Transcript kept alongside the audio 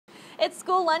It's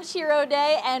School Lunch Hero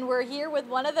Day, and we're here with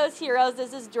one of those heroes.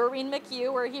 This is Doreen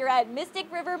McHugh. We're here at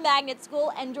Mystic River Magnet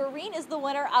School, and Doreen is the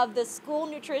winner of the School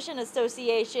Nutrition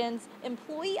Association's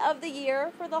Employee of the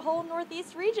Year for the whole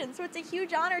Northeast region. So it's a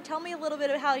huge honor. Tell me a little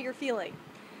bit of how you're feeling.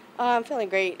 I'm feeling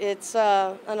great. It's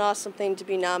an awesome thing to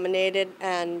be nominated,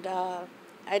 and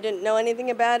I didn't know anything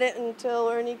about it until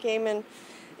Ernie came in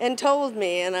and told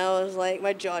me, and I was like,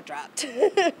 my jaw dropped.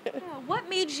 What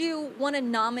made you want to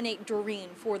nominate Doreen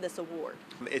for this award?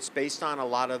 It's based on a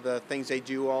lot of the things they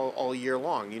do all year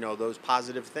long, you know, those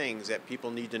positive things that people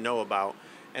need to know about.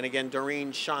 And again,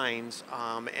 Doreen shines,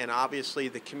 and obviously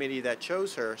the committee that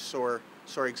chose her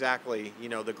saw exactly, you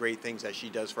know, the great things that she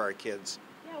does for our kids.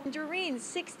 Yeah, Doreen,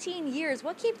 16 years.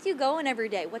 What keeps you going every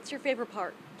day? What's your favorite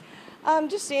part?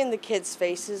 Just seeing the kids'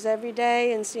 faces every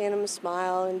day and seeing them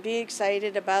smile and be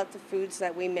excited about the foods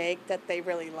that we make that they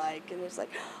really like. And it's like,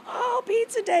 oh,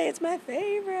 pizza day, it's my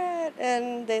favorite.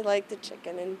 And they like the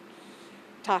chicken and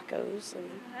tacos.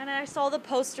 And I saw the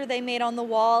poster they made on the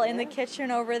wall in the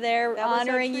kitchen over there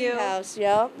honoring you. House.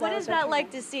 Yep, what is that like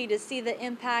to see the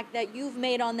impact that you've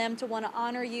made on them to want to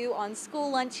honor you on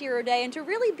School Lunch Hero Day and to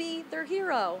really be their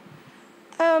hero?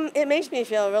 It makes me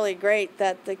feel really great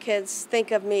that the kids think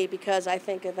of me because I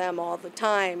think of them all the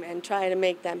time and try to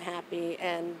make them happy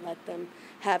and let them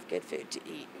have good food to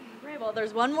eat. Right, well,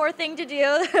 there's one more thing to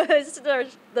do. There's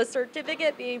the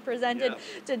certificate being presented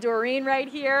to Doreen right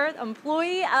here,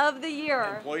 Employee of the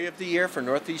Year. Employee of the Year for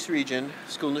Northeast Region,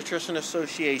 School Nutrition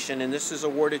Association, and this is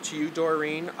awarded to you,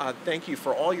 Doreen. Thank you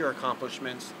for all your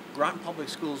accomplishments. Groton Public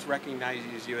Schools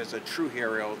recognizes you as a true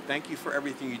hero. Thank you for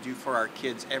everything you do for our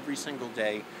kids every single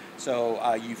day.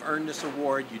 So you've earned this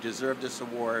award, you deserve this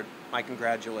award. My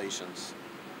congratulations.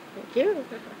 Thank you.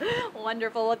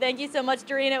 Wonderful. Well, thank you so much,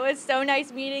 Doreen. It was so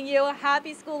nice meeting you.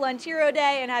 Happy School Lunch Hero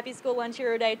Day, and happy School Lunch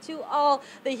Hero Day to all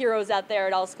the heroes out there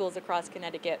at all schools across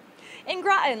Connecticut. In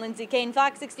Groton, Lindsay Kane,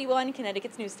 Fox 61,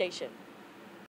 Connecticut's news station.